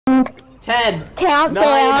10.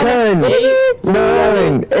 Countdown. 10, 8,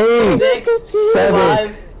 9, 8, 6,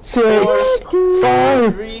 7, 6,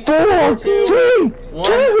 5, 4, 3, 2,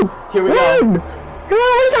 Here we 1. go.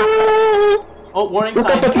 Oh, warning Look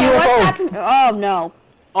sign. up at the Okay, what's UFO. happening? Oh no.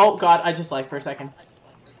 Oh god, I just lagged for a second.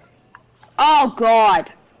 Oh god.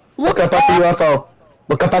 Look up at the UFO.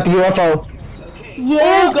 Look up at the UFO.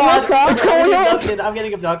 Yeah, Oh god, look up. What's going on? I'm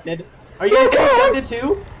getting abducted. Are you getting abducted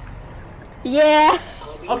too? Yeah.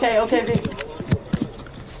 Okay. Oh Okay.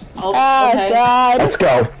 god. Let's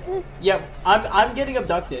go. Yep, I'm getting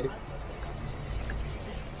abducted.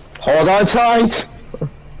 Hold on tight.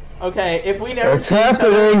 Okay, if we never What's see each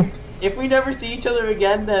other, happening? if we never see each other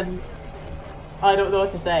again, then I don't know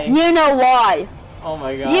what to say. You know why. Oh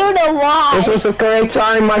my god. You know why. This was a great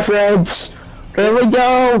time, my friends. Here we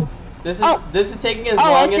go. This is taking as Oh,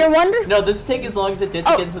 long if as you're wondering. no, this is taking as long as it did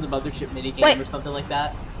to Oh. get into the mothership minigame Wait. or something like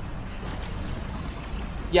that.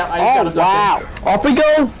 Yeah, I just got Oh wow. abducted. Off we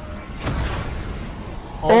go.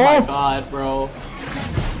 Oh my Oh. god, bro.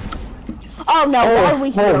 Oh no. Why are we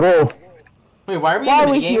here? Whoa. Wait, why are we Why in are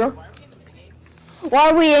the we game? here? Why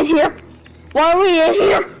are we in here? Why are we in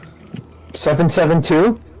here?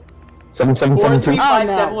 772? 7772?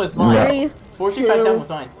 4357 Oh, no. was mine. 3, 4357 was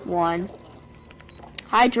mine. 1.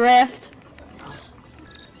 High drift.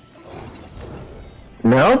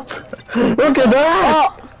 Nope. Look at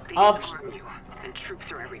that. Oh. Up. And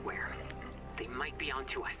troops are everywhere. They might be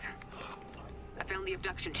onto us. I found the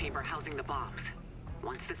abduction chamber housing the bombs.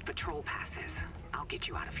 Once this patrol passes, I'll get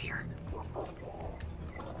you out of here.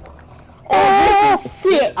 Oh, this is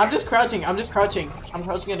sick. I'm just crouching. I'm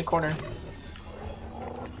crouching in a corner.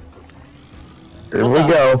 Here we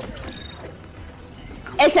go.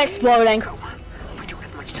 It's exploding. We don't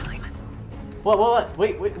have much time. What?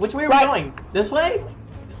 Wait, which way are we Right. going? This way?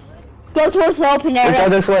 Go towards the open We go area.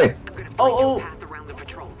 this way. I'm gonna find Oh. you a path around the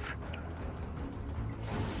patrols.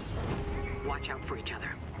 Watch out for each other.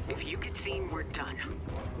 If you get seen, we're done.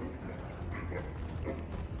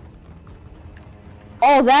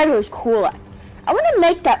 Oh, that was cool. I want to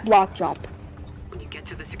make that block jump. When you get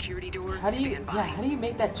to the security door, How do you? stand by. Yeah, how do you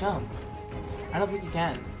make that jump? I don't think you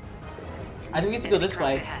can. I think we have to go this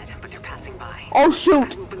way. Ahead, but they're passing by. Oh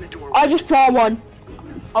shoot. Open the door. I just saw one.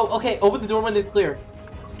 Oh, okay. Open the door when it's clear.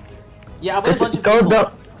 Yeah, I'm with a bunch of Go people.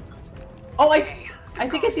 down. Oh, I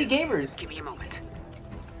think I see gamers. Give me a moment.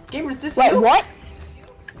 Gamers, this Wait, you? what?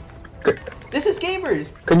 This is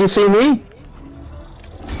gamers. Can you see me?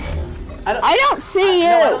 I don't see you.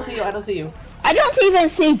 No, I don't see you. I don't see you. I don't even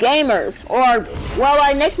see gamers. Or, well,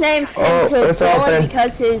 I nicknamed him Oh, it's Dylan open.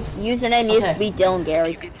 because his username used to Okay. be Dylan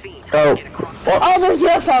Gary. Get seen. Oh. Get across Oh. Oh, there's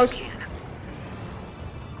UFOs.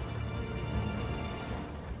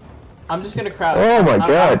 I'm just gonna crouch. Oh my I'm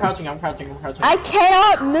God. crouching. I'm crouching. I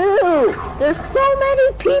cannot move. There's so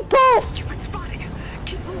many people. You've been spotted.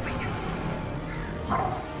 Keep moving.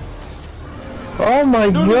 Oh my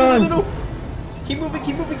No. god. Keep moving.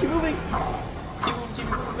 Keep moving.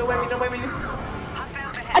 No, wait. I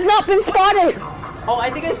found the head. I've not been spotted. Oh, I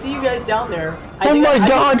think I see you guys down there. Oh my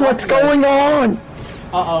god, what's going on?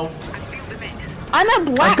 Uh-oh. I'm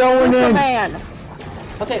a black I'm going in. Superman.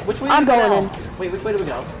 Okay, which way do I'm we go going now? Wait, which way do we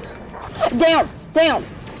go? Down.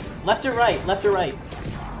 Left or right?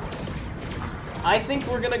 I think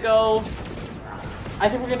we're gonna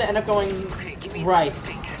end up going right.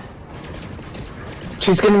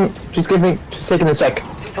 She's taking a sec.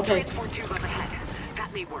 Okay. That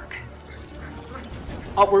may work.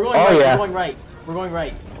 Oh, we're going Oh, right. yeah. We're going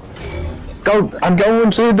right. Go, I'm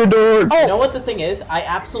going through the door. Oh. You know what the thing is? I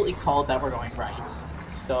absolutely called that we're going right.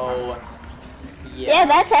 So, Yeah,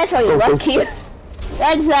 that's actually lucky.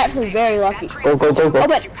 That's actually very lucky. Go. Oh, but go.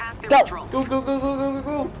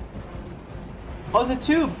 Go. Oh, it's a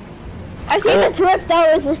tube. I see the drift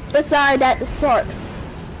that was beside at the start.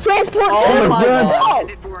 Transport Oh tube. my god. Whoa.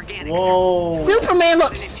 Whoa. Superman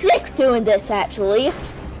looks sick doing this actually.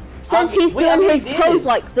 Since he's wait, I'm doing getting his pose damaged.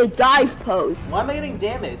 like the dive pose. Why am I getting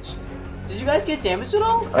damaged? Did you guys get damaged at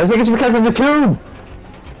all? I think it's because of the tube.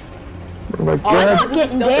 Oh my Oh, god. it's 'cause of the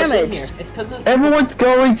getting stuff that's in damaged. here. It's because of Everyone's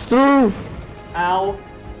going through. Ow.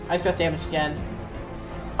 I just got damaged again.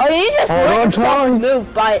 Oh, you just Hold let on, yourself Ty.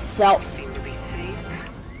 move by itself. Seem to be safe.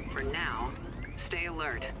 For now, stay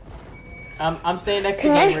alert. I'm staying next to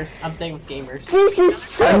Okay. gamers. I'm staying with gamers. This is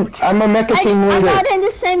sick. I'm a mecha team I'm leader. not in the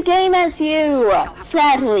same game as you,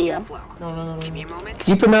 sadly. No. Give me a moment.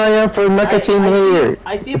 Keep an eye out for a mecha team leader.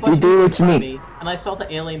 I see a If bunch you of do, people it's in front of me. and I saw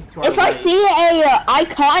the aliens to our If I right. see a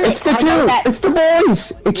iconic, It's the I know two. that's- It's the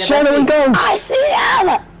boys. It's Yeah, Shadow that's and me. Ghost. I see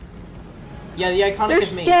them. Yeah, the iconic They're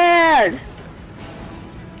is me. scared.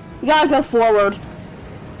 You gotta go forward.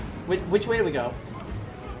 Which way do we go?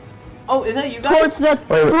 Oh, is that you Towards guys?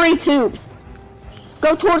 the 3 tubes.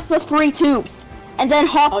 Go towards the 3 tubes. And then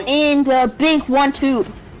hop in the big 1 tube.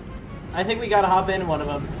 I think we gotta hop in one of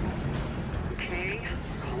them. Okay,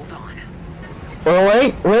 hold on. Oh,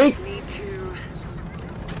 wait. Need to...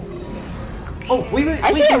 Oh, wait,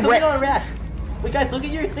 I see there's a something on a rack. Wait, guys, look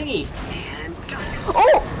at your thingy. And done.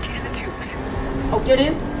 Oh! Get in the tubes. Oh, get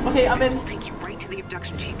in. Okay, I'm in. We'll take you right to the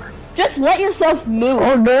abduction chamber. Just let yourself move.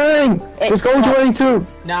 Oh, dang. Just go into 22.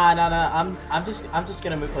 Nah. I'm just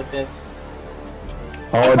gonna move like this.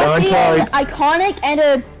 Oh, If I darn see an tight. iconic and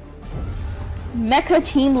a mecha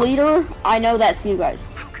team leader, I know that's you guys.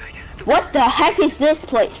 Oh, good. What the heck is this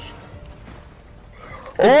place?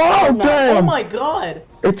 Oh, no. damn. Oh my god.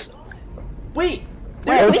 It's Wait.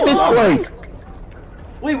 Wait, this place.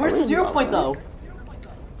 Wait, where's the 0 point though?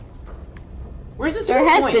 Where's the 0 There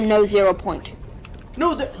has point? been no 0 point.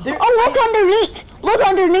 No, there. Oh, look underneath! Look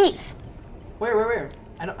underneath! Where?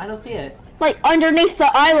 I don't see it. Like, underneath the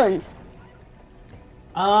islands.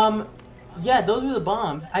 Yeah, those are the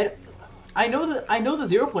bombs. I know the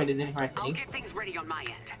 0 point is in here, I I'll think. get things ready on my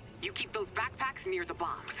end. You keep those backpacks near the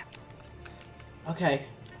bombs. Okay.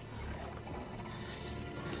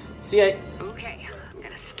 See, Okay, I'm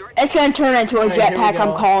gonna start. It's gonna turn into a Alright, here we jetpack, go.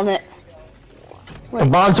 I'm calling it. The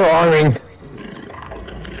bombs are arming.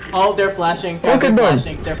 Oh, they're flashing. Guys, Look at they're them.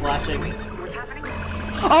 flashing. They're flashing. What's happening?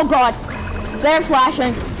 Oh god. They're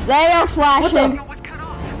flashing. They are flashing. No, what's cut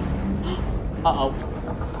off?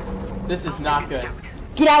 Uh-oh. This is not good.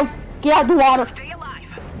 Get out. Get out the water. Stay alive.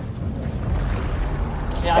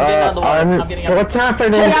 Yeah, I'm getting out of the water. I'm getting out. What's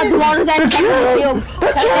happening? Get out the water. That's The Kevin the cube! Cube. The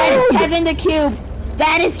That is cube! Kevin the Cube.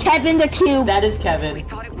 That is Kevin the Cube. That is Kevin.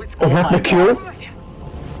 Thought it was Oh Is that my the cube? good.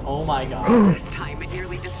 Oh my god. This time it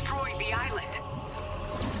nearly destroyed the island.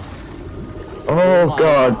 Oh, my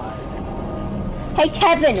God. Hey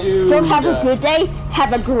Kevin, Dude. don't have a good day.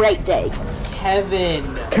 Have a great day. Kevin.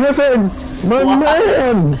 Kevin! My What?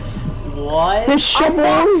 man! What? The I shovel!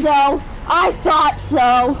 thought so. I thought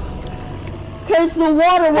so. Cause the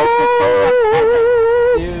water was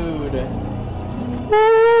Dude.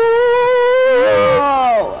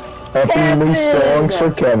 Oh. Happy new Kevin. songs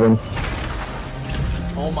for Kevin.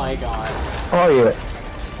 Oh my god. Oh, yeah.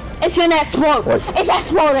 It's gonna explode. What? It's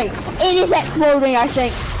exploding. It is exploding, I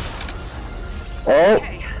think. Oh,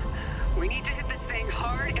 Okay, we need to hit this thing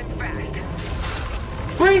hard and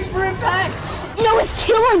fast. Brace for impact! No, it's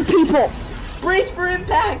killing people. Brace for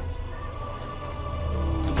impact!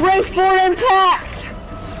 Brace for impact.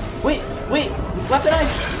 Wait.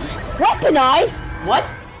 Weaponize. Weaponize.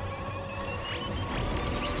 What?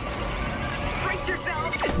 Brace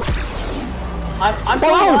yourselves. I'm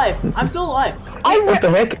still Wow. alive. I'm still alive. what the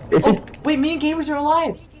heck? Is Oh, it? wait, me and gamers are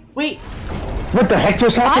alive. Wait. What the heck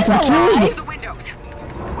just happened to the I'm cube? alive. The windows.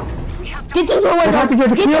 We have to Get to the windows. happened to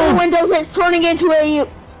the Get to the cube? windows. It's turning into a The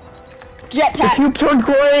jetpack. cube turned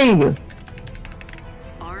gray.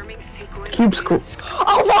 arming sequence. Cube's cool.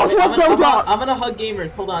 Oh, that's what goes on. I'm gonna hug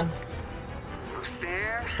gamers. Hold on. Who's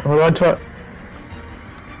there? Hold on to it.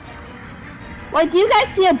 Like, do you guys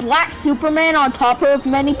see a black Superman on top of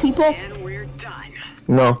many people? And we're done.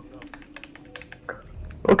 No.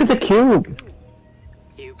 Look at the cube.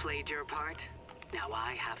 You played your part. Now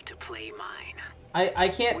I have to play mine. I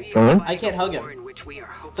can't. Huh? I can't hug him. In which we are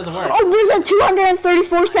hoping Doesn't work. Oh, there's a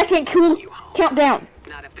 234-second countdown.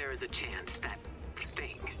 Not if there is a chance that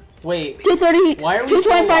thing. Wait. 230. Why are we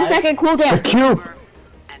still 225-second The cooldown. cube.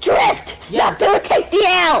 Drift. Stop there. Take the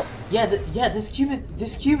L. Yeah. This cube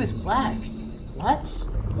is black. What?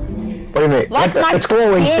 Wait a minute. Like my It's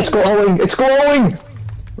glowing. skin. It's glowing. It's glowing.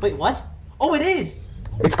 Wait. What? Oh, it is.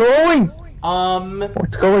 It's glowing.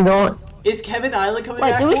 What's going on? Is Kevin Island coming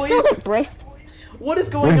Wait, back, do we boys? still get braced? What is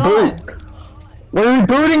going on? We're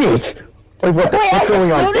rebooting it. Wait, Wait, I what's just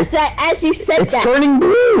going on? noticed that as you said It's that. turning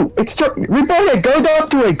blue. Reboot it. Go up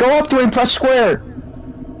to it. Go up to it and press square.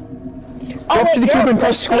 Oh, Go up to the you're cube on and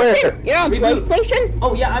press square. PlayStation? You're on Reboot. PlayStation?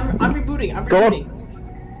 Oh yeah, I'm rebooting. I'm Go up. rebooting.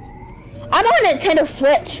 I'm on Nintendo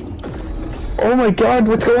Switch. Oh my God,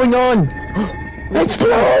 what's going on? It's blue.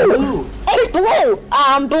 Blue. It's blue.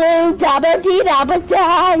 I'm blue. Dabba dee dabba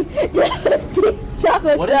die.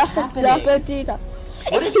 Dabba What is happening? dabba dee da.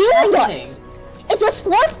 What It's is healing happening? us. It's a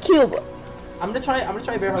slug cube. I'm gonna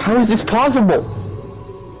try bear hug. How is this possible?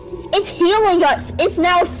 It's healing us. It's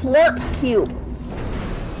now a slurp cube.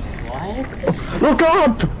 What? Look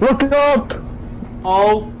up! Look up!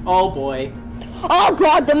 Oh boy. Oh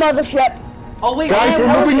god, the mothership. Oh wait, Guys, we're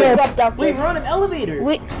on we're an moving elevator. up. Wait, we're on an elevator.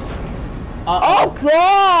 We, Uh-oh. oh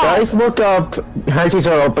god. Guys, look up. Hatches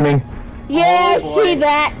are opening. Yeah, Oh, boy. see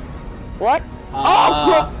that. What? Oh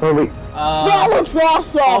god. Where are we? That looks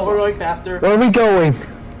awesome. Oh, we're going faster. Where are we going?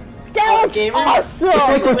 That That looks gamers? awesome! It's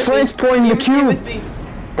like they're transporting the cube.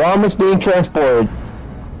 Bomb is being transported.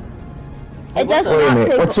 It does Wait a not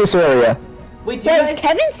minute, say. what's this area? Wait, do you Wait, guys? is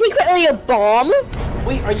Kevin secretly a bomb?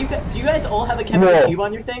 Wait, do you guys all have a Kevin Whoa. cube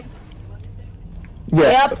on your thing?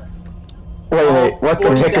 Yeah. Yep. Wait, what the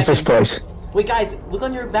 40 heck is this seconds. place? Wait, guys, look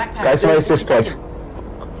on your backpack. Guys, what is this 40 place? seconds.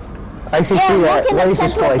 I can Yeah, see that. look in What the is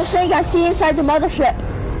this center of the place? thing I see inside the mothership.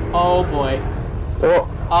 Oh boy. Oh,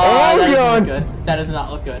 That doesn't look God! good. That does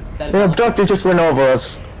not look good. That is The not look abductor just went over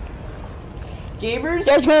us. good. Gamers?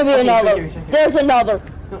 There's gonna be Okay, another. here. There's another.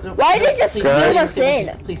 No, Why did you please, zoom gamers, us stay in?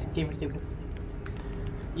 with me. Please, gamers, stay with me.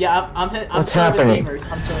 Yeah, I'm What's chilling happening? with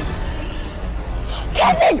gamers. I'm chilling.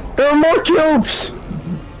 Kevin! There are more cubes!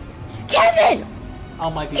 Kevin! Oh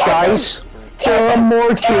my god. Guys, there are more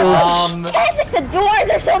cubes! Kevin! Why are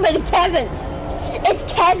there so many Kevins? It's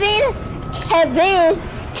Kevin, Kev,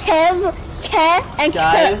 and Kev.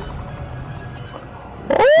 Guys.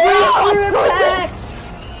 Oh, We're goodness. attacked!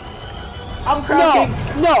 I'm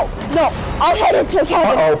crouching. No. I'm headed to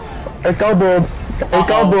Kevin. Uh-oh. It go boom. It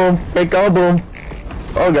go boom. It go boom.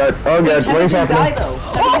 Oh god. Oh god. Kevin What is didn't die happening? though.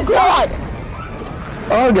 Oh Kevin didn't die. god!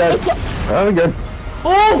 Oh god. Oh god.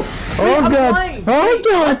 Oh! Wait, Oh I'm god. flying. Oh Wait,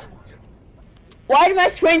 god. Why did my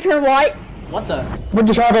screen turn white? What the? What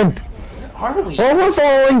just happened? Where are we? Oh, we're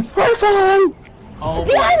falling. We're falling. Oh,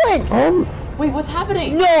 The boy. island! Wait, what's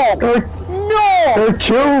happening? No! There No! are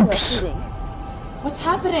cubes. What's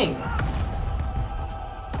happening?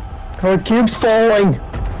 There are cubes falling.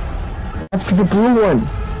 After the blue one.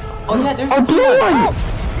 Oh yeah, there's A a blue one.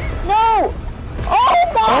 No!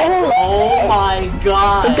 Oh my goodness! Oh my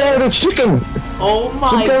god. The guy with the chicken. Oh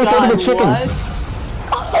my guy was god. holding a chicken. What?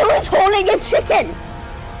 I was holding a chicken!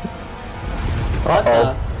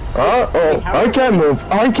 Uh-oh. Uh-oh. Wait, how I are can't move.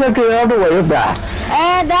 I can't get out of the way of that.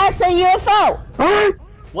 And that's a UFO!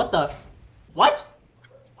 What the? What?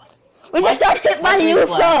 We just got hit by a screen's UFO!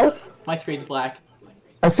 black. My screen's black.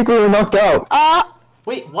 I think we were knocked out.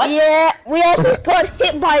 Wait, what? Yeah, we also got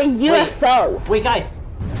hit by a UFO. Wait, guys.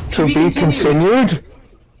 To we be continue? continued?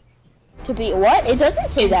 To be what? It doesn't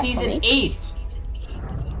say In that. season funny. 8.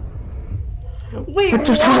 Wait, What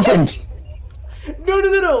just happened? No.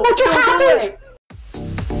 What just No, happened?